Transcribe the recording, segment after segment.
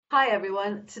Hi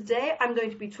everyone. Today I'm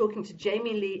going to be talking to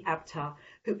Jamie Lee Abtar,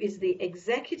 who is the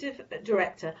Executive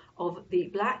Director of the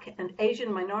Black and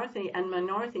Asian Minority and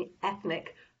Minority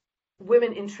Ethnic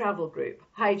Women in Travel Group.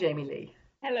 Hi, Jamie Lee.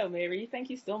 Hello, Mary. Thank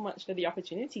you so much for the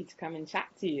opportunity to come and chat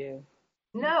to you.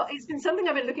 No, it's been something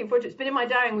I've been looking forward to. It's been in my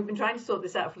diary and we've been trying to sort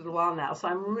this out for a little while now, so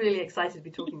I'm really excited to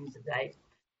be talking to you today.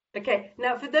 Okay,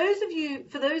 now for those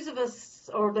of us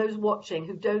or those watching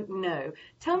who don't know,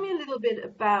 tell me a little bit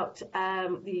about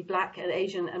the Black and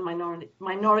Asian and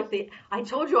minority. I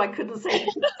told you I couldn't say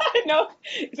I know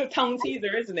it's a tongue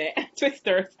teaser, isn't it?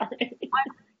 Twister, sorry.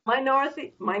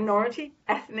 minority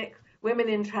ethnic women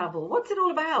in travel. What's it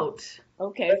all about?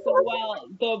 Okay, so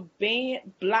the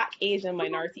Black Asian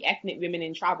Minority Ethnic Women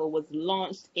in Travel was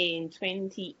launched in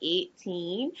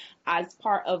 2018 as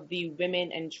part of the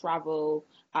Women in Travel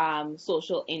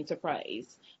social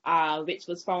enterprise, which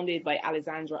was founded by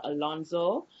Alexandra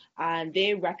Alonso, and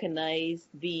they recognize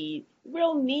the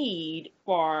real need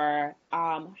for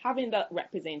having that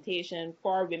representation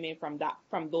for women from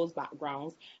those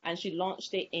backgrounds, and she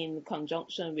launched it in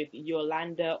conjunction with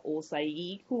Yolanda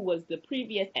Osai, who was the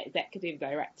previous executive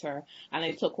director, and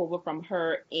I took over from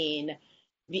her in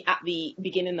at the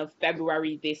beginning of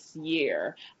February this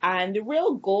year. And the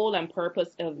real goal and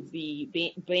purpose of the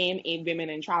BAME in Women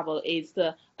in Travel is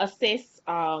to assist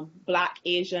Black,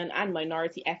 Asian, and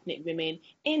minority ethnic women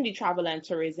in the travel and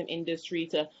tourism industry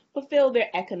to fulfill their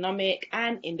economic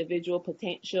and individual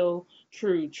potential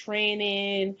through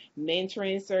training,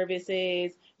 mentoring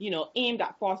services, aimed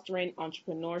at fostering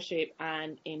entrepreneurship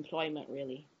and employment,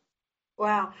 really.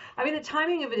 Wow. I mean, the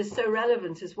timing of it is so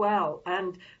relevant as well.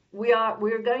 And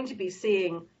we're going to be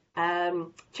seeing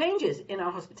changes in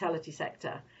our hospitality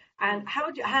sector. And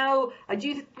do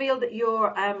you feel that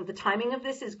your the timing of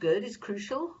this is good, is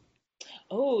crucial?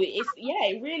 Oh, it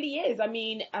really is. I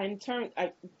mean, in terms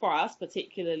for us,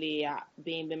 particularly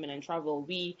being women in travel,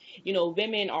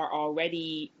 women are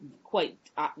already quite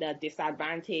at the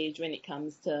disadvantage when it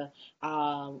comes to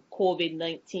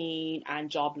COVID-19 and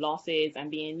job losses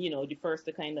and being, the first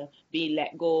to kind of be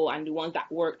let go and the ones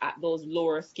that work at those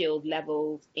lower skilled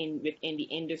levels within the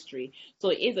industry. So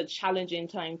it is a challenging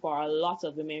time for a lot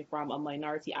of women from a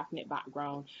minority ethnic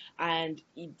background. And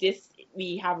we've been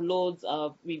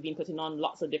putting on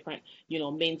lots of different,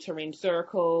 mentoring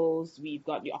circles. We've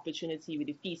got the opportunity with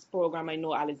the Feast program. I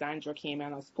know Alexandra came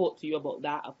and I spoke to you about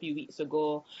that a few weeks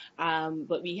ago.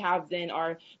 But we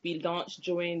launched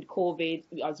during COVID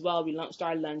as well. We launched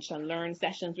our lunch and learn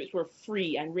sessions, which were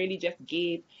free and really just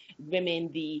gave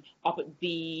women the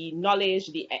knowledge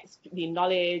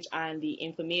and the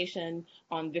information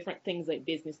on different things like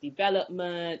business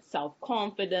development, self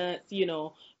confidence,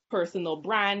 personal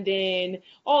branding,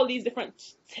 all these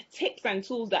different tips and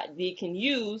tools that they can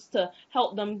use to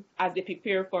help them as they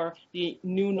prepare for the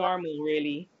new normal,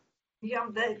 really. Yeah,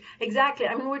 exactly.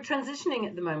 I mean, we're transitioning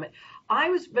at the moment. I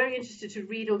was very interested to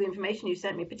read all the information you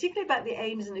sent me, particularly about the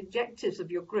aims and objectives of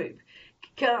your group.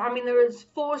 I mean, there is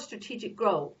four strategic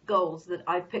goals that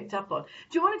I've picked up on.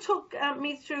 Do you want to talk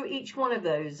me through each one of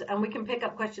those, and we can pick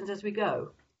up questions as we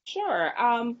go? Sure.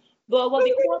 The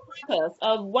core purpose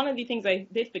of one of the things I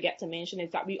did forget to mention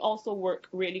is that we also work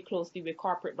really closely with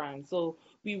corporate brands. So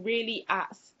we really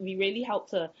help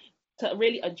to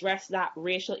really address that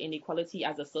racial inequality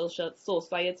as a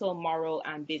societal, moral,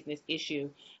 and business issue.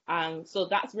 So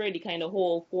that's really kind of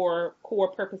whole four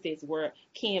core purposes were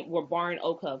born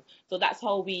out of. So that's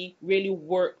how we really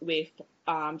work with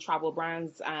travel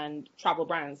brands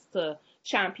to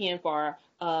champion for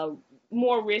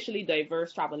more racially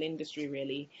diverse travel industry,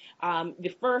 really.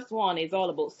 The first one is all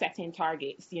about setting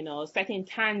targets, setting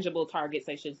tangible targets,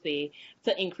 I should say,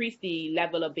 to increase the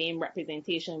level of BAME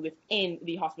representation within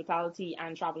the hospitality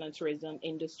and travel and tourism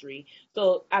industry.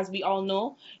 So as we all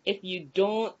know, if you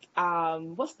don't,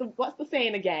 what's the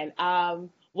saying again?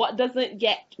 What doesn't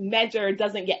get measured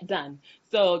doesn't get done.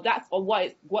 So that's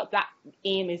what that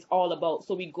aim is all about.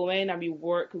 So we go in and we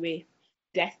work with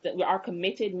we are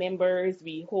committed members.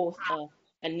 We host a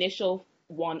initial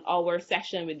 1 hour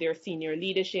session with their senior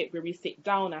leadership where we sit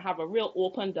down and have a real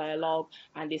open dialogue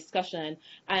and discussion.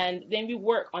 And then we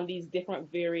work on these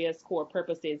different various core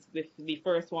purposes, with the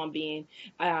first one being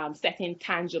setting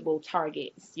tangible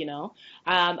targets,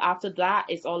 After that,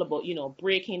 it's all about,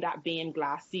 breaking that BAME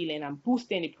glass ceiling and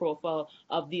boosting the profile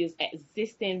of these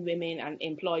existing women and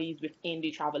employees within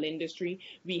the travel industry.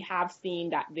 We have seen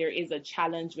that there is a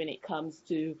challenge when it comes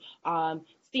to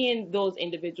seeing those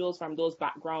individuals from those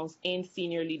backgrounds in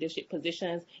senior leadership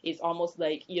positions. Is almost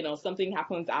like, something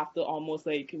happens after almost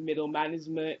like middle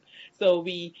management. So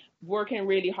we working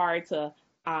really hard to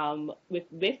with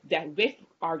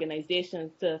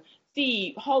organizations to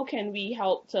see how can we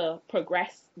help to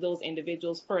progress those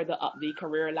individuals further up the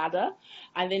career ladder.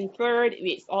 And then third,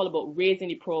 it's all about raising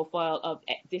the profile of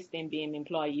existing BAME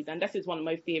employees. And this is one of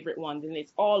my favorite ones, and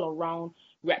it's all around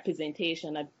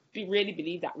representation. I really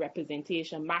believe that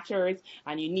representation matters,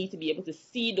 and you need to be able to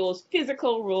see those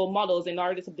physical role models in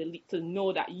order to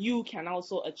know that you can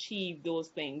also achieve those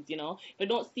things. If you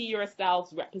don't see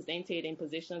yourselves represented in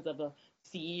positions of a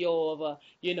CEO of a,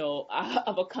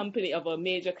 of a company, of a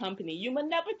major company, you would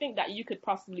never think that you could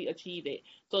possibly achieve it.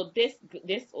 So this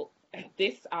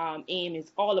aim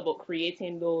is all about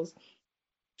creating those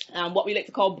what we like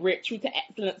to call breakthrough to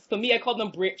excellence. For me, I call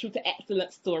them breakthrough to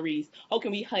excellence stories. How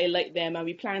can we highlight them? And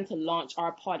we plan to launch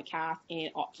our podcast in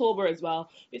October as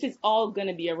well, which is all going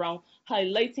to be around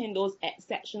highlighting those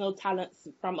exceptional talents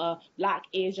from a Black,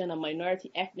 Asian, and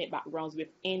minority ethnic backgrounds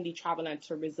within the travel and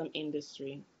tourism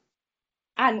industry.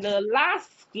 And the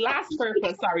last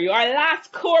purpose, sorry, our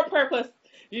last core purpose,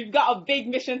 we've got a big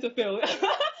mission to fill.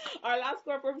 Our last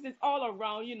core purpose is all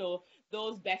around,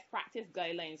 those best practice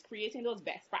guidelines, creating those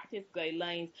best practice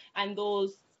guidelines and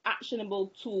those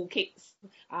actionable toolkits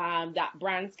that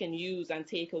brands can use and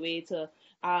take away to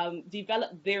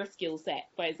develop their skill set.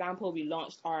 For example, we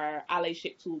launched our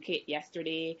allyship toolkit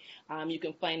yesterday. You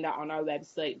can find that on our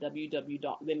website,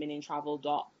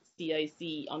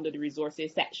 www.womenintravel.cic, under the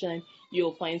resources section.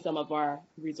 You'll find some of our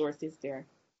resources there.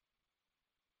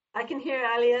 I can hear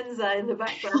Alienza in the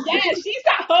background. Yeah, she's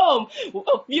at home.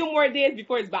 A few more days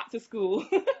before it's back to school.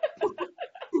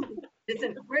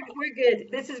 Listen, we're good.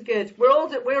 This is good. We're all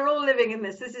living in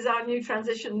this. This is our new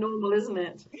transition normal, isn't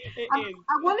it? I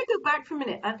want to go back for a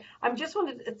minute, and I just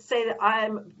wanted to say that I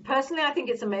think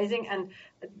it's amazing, and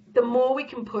the more we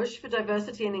can push for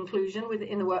diversity and inclusion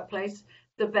within the workplace,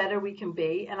 the better we can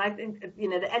be. And I think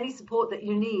that any support that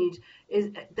you need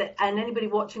is that, and anybody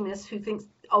watching this who thinks,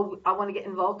 oh, I want to get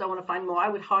involved, I want to find more, I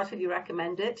would heartily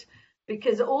recommend it,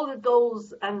 because all the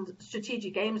goals and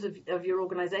strategic aims of your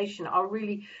organization are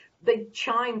really, they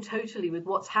chime totally with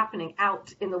what's happening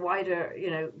out in the wider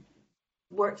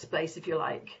workspace, if you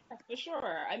like. For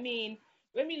sure. I mean,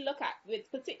 when we look at it,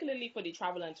 particularly for the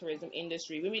travel and tourism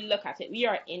industry, when we look at it, we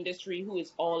are an industry who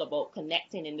is all about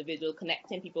connecting individuals,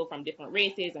 connecting people from different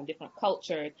races and different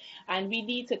cultures. And we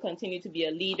need to continue to be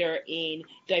a leader in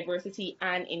diversity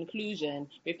and inclusion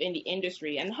within the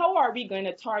industry. And how are we going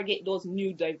to target those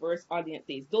new diverse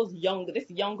audiences, this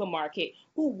younger market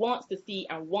who wants to see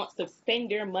and wants to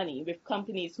spend their money with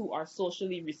companies who are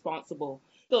socially responsible?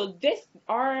 So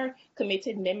our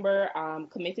committed membership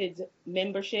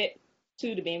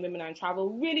to the BAME Women and Travel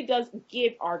really does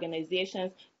give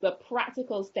organizations the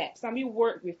practical steps, and we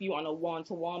work with you on a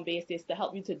one-to-one basis to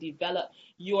help you to develop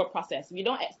your process. We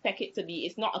don't expect it to be,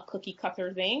 it's not a cookie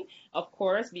cutter thing, of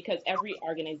course, because every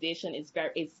organization is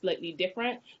slightly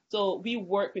different. So we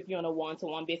work with you on a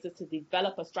one-to-one basis to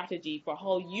develop a strategy for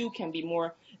how you can be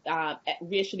more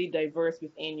racially diverse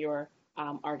within your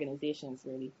organizations,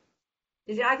 really.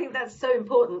 I think that's so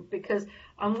important, because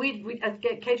we at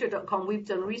Caterer.com, we've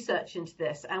done research into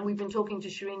this, and we've been talking to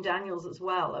Shireen Daniels as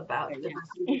well about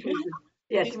diversity.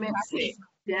 Yeah,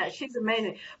 she's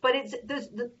amazing. But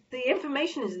the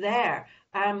information is there.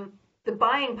 The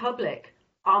buying public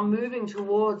are moving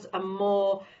towards a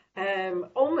more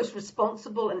almost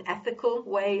responsible and ethical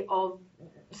way of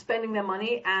spending their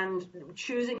money and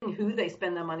choosing who they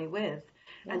spend their money with.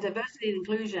 And diversity and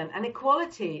inclusion and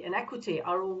equality and equity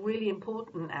are all really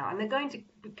important now, and they're going to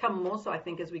become more so, I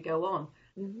think, as we go on.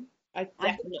 Mm-hmm. I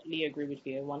definitely agree with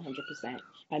you 100%.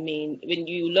 I mean, when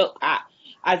you look at,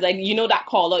 as like, that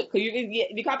call out,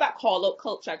 you have that call out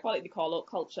culture. I call it the call out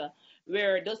culture,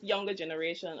 where this younger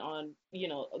generation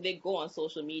they go on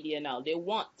social media now. They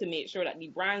want to make sure that the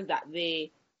brands that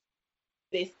they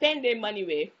spend their money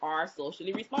with are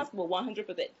socially responsible, 100%,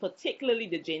 particularly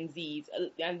the Gen Zs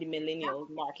and the millennials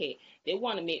market. They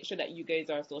want to make sure that you guys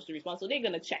are socially responsible. They're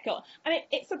going to check out. And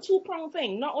it's a two-pronged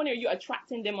thing. Not only are you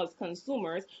attracting them as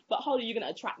consumers, but how are you going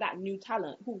to attract that new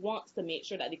talent who wants to make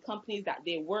sure that the companies that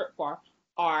they work for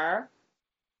are,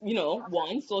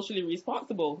 one, socially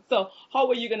responsible. So how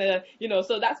are you going to,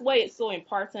 so that's why it's so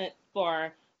important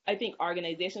for, I think,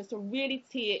 organizations to really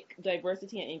take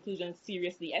diversity and inclusion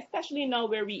seriously, especially now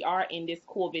where we are in this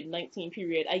COVID-19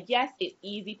 period. I guess it's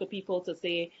easy for people to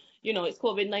say, it's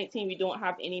COVID-19, we don't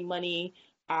have any money.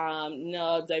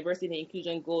 No, diversity and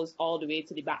inclusion goes all the way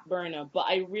to the back burner. But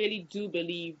I really do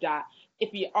believe that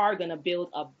if we are going to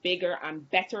build a bigger and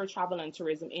better travel and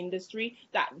tourism industry,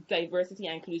 that diversity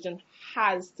and inclusion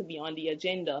has to be on the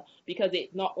agenda, because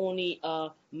it's not only a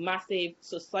massive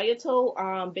societal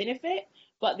benefit,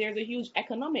 but there's a huge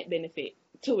economic benefit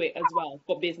to it as well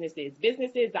for businesses.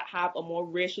 Businesses that have a more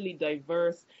racially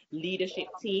diverse leadership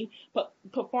team but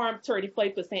perform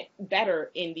 35%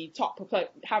 better in the top,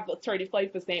 have a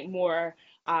 35% more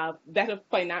better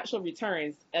financial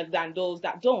returns than those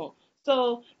that don't.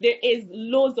 So there is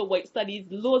loads of white studies,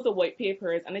 loads of white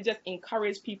papers, and I just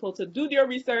encourage people to do their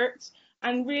research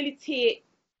and really take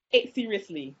it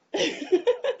seriously.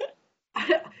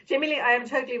 Jamie Lee, I am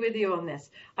totally with you on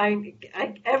this.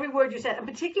 Every word you said, and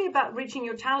particularly about reaching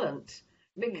your talent,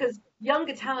 because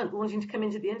younger talent wanting to come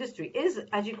into the industry is,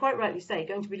 as you quite rightly say,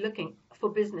 going to be looking for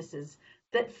businesses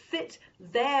that fit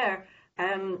their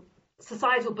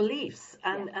societal beliefs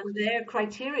and their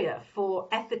criteria for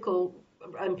ethical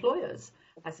employers,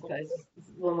 I suppose,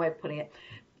 is one way of putting it.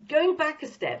 Going back a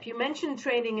step, you mentioned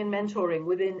training and mentoring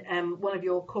within one of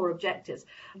your core objectives.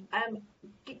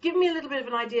 Give me a little bit of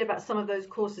an idea about some of those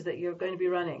courses that you're going to be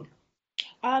running.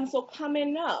 So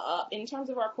coming up in terms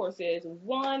of our courses,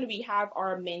 one, we have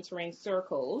our mentoring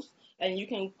circles, and you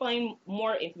can find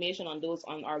more information on those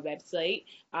on our website.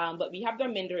 But we have their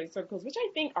mentoring circles, which I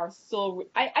think are so.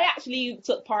 I actually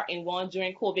took part in one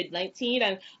during COVID-19,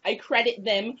 and I credit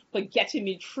them for getting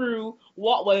me through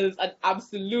what was an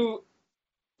absolute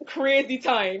crazy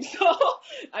time. So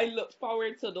I look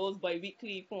forward to those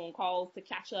bi-weekly phone calls to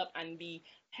catch up and be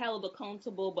held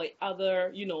accountable by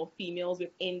other, females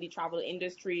within the travel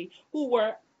industry who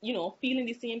were, feeling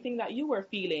the same thing that you were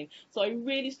feeling. So I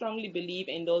really strongly believe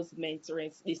in those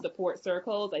mentoring, the support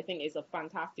circles. I think it's a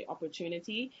fantastic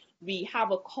opportunity. We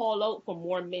have a call out for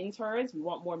more mentors. We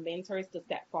want more mentors to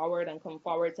step forward and come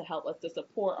forward to help us to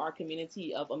support our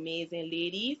community of amazing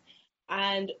ladies.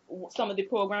 And some of the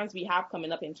programs we have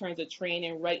coming up in terms of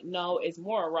training right now is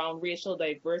more around racial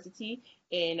diversity.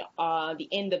 In the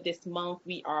end of this month,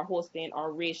 we are hosting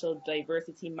our racial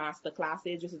diversity master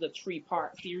classes. This is a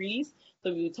 3-part series.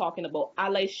 So we'll be talking about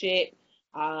allyship.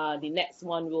 The next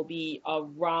one will be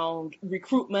around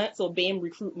recruitment. So BAME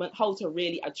recruitment, how to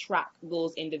really attract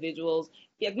those individuals.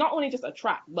 It's not only just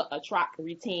attract, but attract,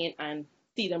 retain, and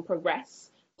see them progress.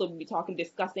 So we'll be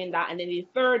discussing that. And then the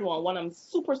third one I'm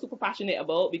super, super passionate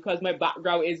about because my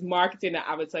background is marketing and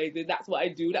advertising. That's what I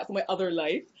do. That's my other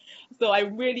life. So I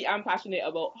really am passionate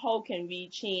about how can we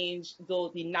change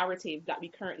the narratives that we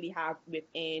currently have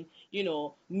within,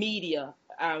 media,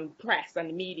 press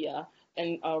and media,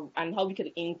 and how we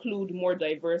could include more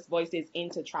diverse voices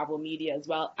into travel media as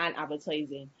well and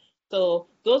advertising. So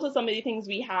those are some of the things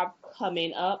we have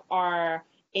coming up. Our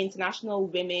International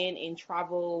Women in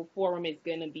Travel Forum is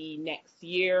going to be next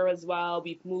year as well.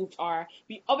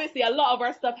 Obviously a lot of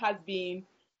our stuff has been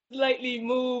slightly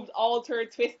moved,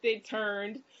 altered, twisted,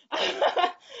 turned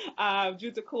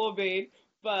due to COVID.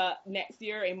 But next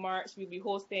year in March, we'll be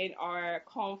hosting our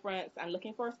conference and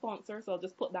looking for a sponsor. So I'll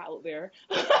just put that out there.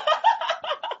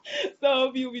 So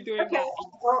we'll be doing that.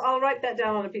 I'll write that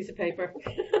down on a piece of paper.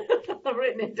 I've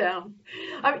written it down.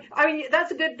 I mean,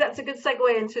 that's a good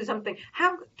segue into something.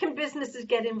 How can businesses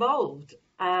get involved?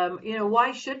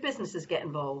 Why should businesses get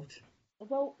involved?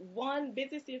 Well, one,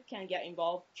 businesses can get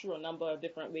involved through a number of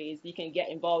different ways. You can get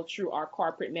involved through our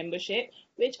corporate membership,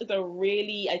 which is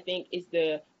I think is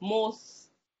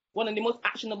one of the most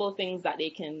actionable things that they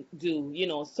can do,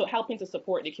 so helping to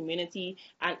support the community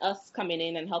and us coming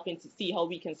in and helping to see how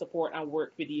we can support and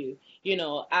work with you.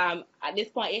 At this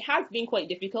point, it has been quite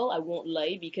difficult, I won't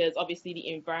lie, because obviously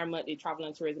the environment, the travel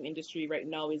and tourism industry right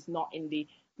now is not in the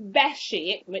best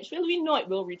shape, which we know it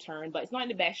will return, but it's not in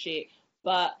the best shape.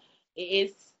 But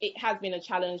it has been a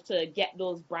challenge to get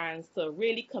those brands to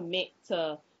really commit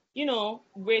to,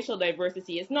 racial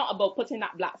diversity. It's not about putting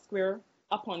that black square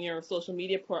up on your social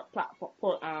media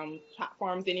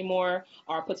platforms anymore,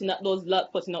 or putting out those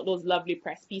lovely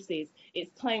press pieces.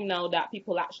 It's time now that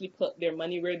people actually put their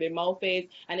money where their mouth is.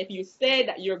 And if you say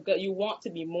that you want to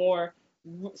be more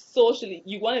socially,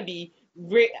 you want to be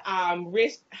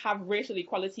have racial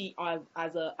equality as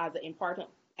an important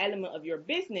element of your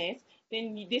business,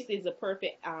 then this is a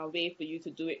perfect way for you to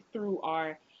do it through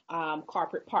our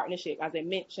corporate partnership. As I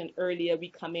mentioned earlier, we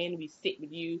come in, we sit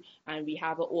with you, and we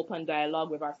have an open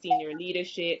dialogue with our senior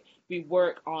leadership. We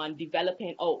work on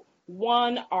developing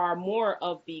one or more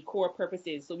of the core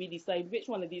purposes. So we decide which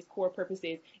one of these core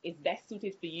purposes is best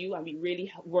suited for you, and we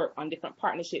really work on different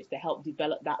partnerships to help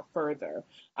develop that further.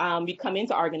 We come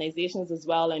into organizations as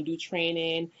well and do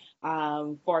training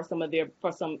for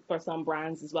some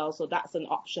brands as well. So that's an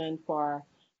option for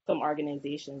some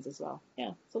organizations as well.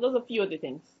 Yeah. So those are a few of the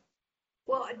things.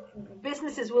 Well,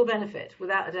 businesses will benefit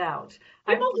without a doubt.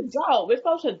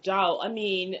 Without a doubt. I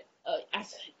mean,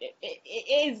 it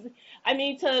is. I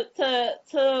mean,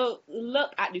 to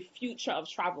look at the future of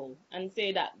travel and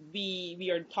say that we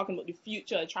are talking about the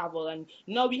future of travel, and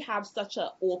now we have such an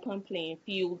open playing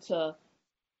field to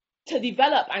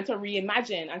develop and to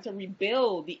reimagine and to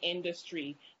rebuild the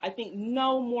industry. I think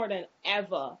now more than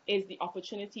ever is the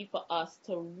opportunity for us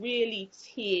to really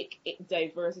take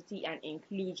diversity and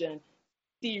inclusion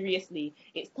seriously.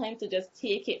 It's time to just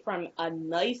take it from a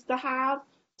nice to have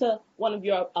to one of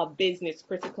your a business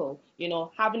critical,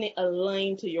 having it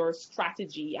aligned to your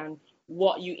strategy and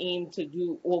what you aim to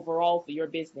do overall for your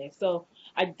business. So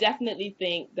I definitely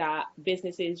think that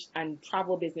businesses and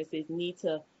travel businesses need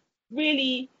to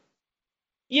really,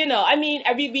 I mean,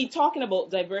 we've been talking about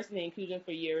diversity and inclusion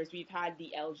for years. We've had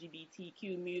the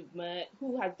LGBTQ movement,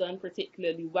 who has done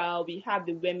particularly well. We have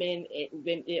the women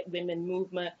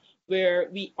movement, where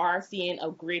we are seeing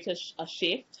a greater a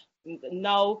shift.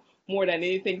 Now, more than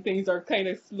anything, things are kind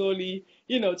of slowly,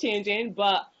 changing.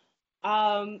 But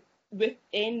when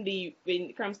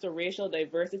it comes to racial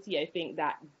diversity, I think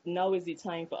that now is the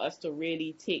time for us to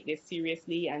really take this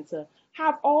seriously and to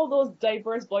have all those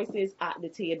diverse voices at the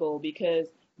table, because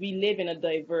we live in a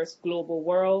diverse global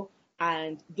world,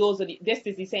 and this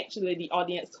is essentially the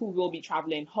audience who will be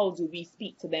traveling. How do we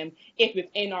speak to them if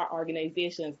within our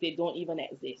organizations they don't even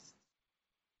exist?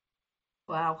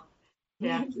 Wow.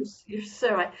 Yeah, you're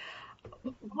so right.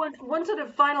 One sort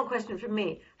of final question from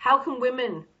me: how can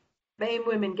BAME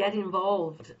women get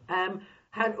involved?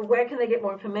 Where can they get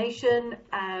more information?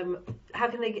 How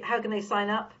can they sign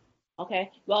up?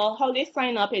 Okay, well, how they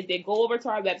sign up is they go over to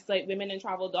our website,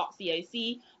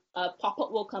 womenandtravel.cic. A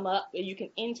pop-up will come up where you can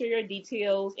enter your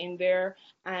details in there,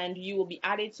 and you will be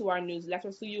added to our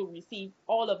newsletter, so you'll receive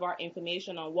all of our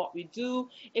information on what we do.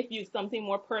 If you have something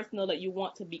more personal that you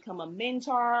want to become a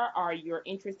mentor, or you're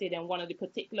interested in one of the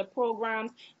particular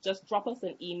programs, just drop us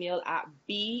an email at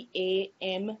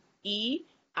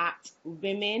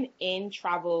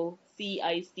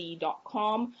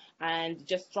bame@womenintravelcic.com, and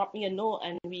just drop me a note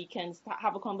and we can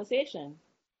have a conversation.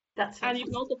 And you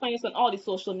can also find us on all the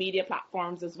social media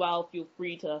platforms as well. Feel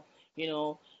free to,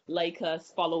 like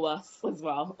us, follow us as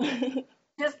well.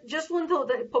 Just one thought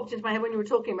that popped into my head when you were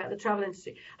talking about the travel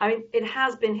industry. I mean, it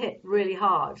has been hit really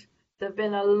hard. There have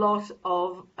been a lot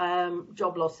of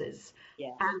job losses.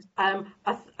 Yeah. And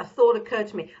a thought occurred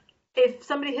to me. If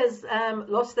somebody has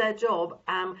lost their job,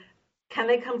 can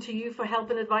they come to you for help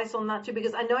and advice on that too?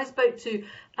 Because I know I spoke to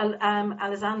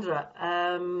Alessandra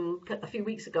a few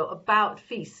weeks ago about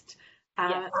Feast,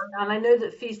 Yes. and I know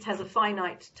that Feast has a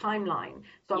finite timeline.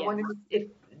 So I'm wondering if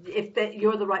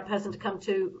you're the right person to come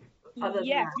to.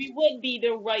 Yes, we would be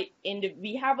the right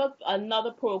we have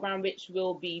another program which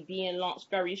will be being launched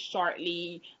very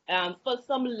shortly for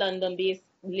some London-based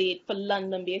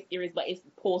areas, but it's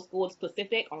postcode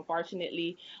specific,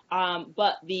 unfortunately.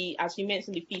 But as you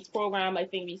mentioned, the Feast program, I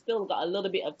think we still got a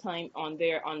little bit of time on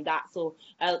that. So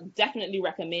I'll definitely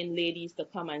recommend ladies to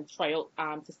come and try out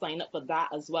to sign up for that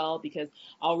as well, because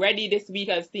already this week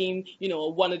I've seen,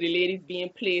 one of the ladies being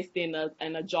placed in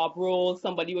a job role.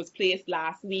 Somebody was placed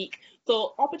last week.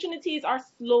 So opportunities are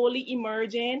slowly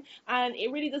emerging, and it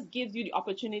really just gives you the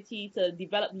opportunity to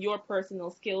develop your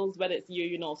personal skills, whether it's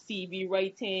your, CV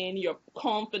writing, your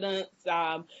confidence,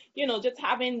 just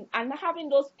having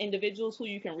those individuals who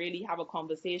you can really have a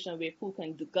conversation with, who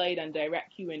can guide and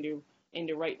direct you in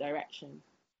the right direction.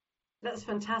 That's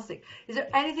fantastic. Is there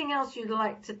anything else you'd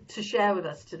like to share with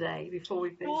us today before we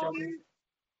finish up?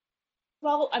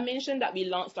 Well, I mentioned that we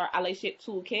launched our allyship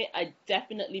toolkit. I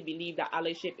definitely believe that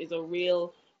allyship is a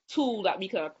real tool that we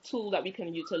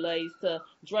can utilize to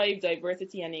drive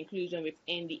diversity and inclusion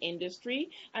within the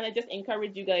industry. And I just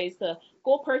encourage you guys to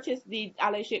go purchase the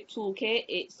allyship toolkit.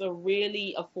 It's a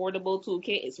really affordable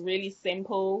toolkit. It's really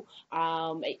simple.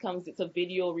 It's a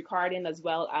video recording as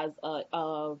well as a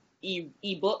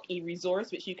ebook,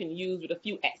 e-resource, which you can use with a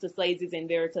few exercises in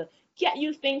there to get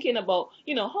you thinking about,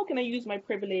 how can I use my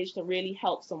privilege to really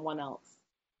help someone else?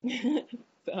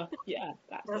 So, yeah,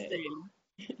 that's it. Really.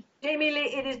 Jamie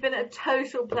Lee, it has been a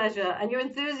total pleasure, and your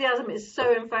enthusiasm is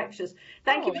so infectious.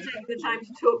 Thank you for taking the time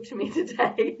to talk to me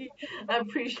today. I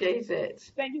appreciate it.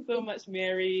 Thank you so much,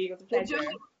 Mary. It was a pleasure.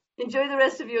 Enjoy the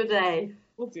rest of your day.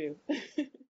 Will do.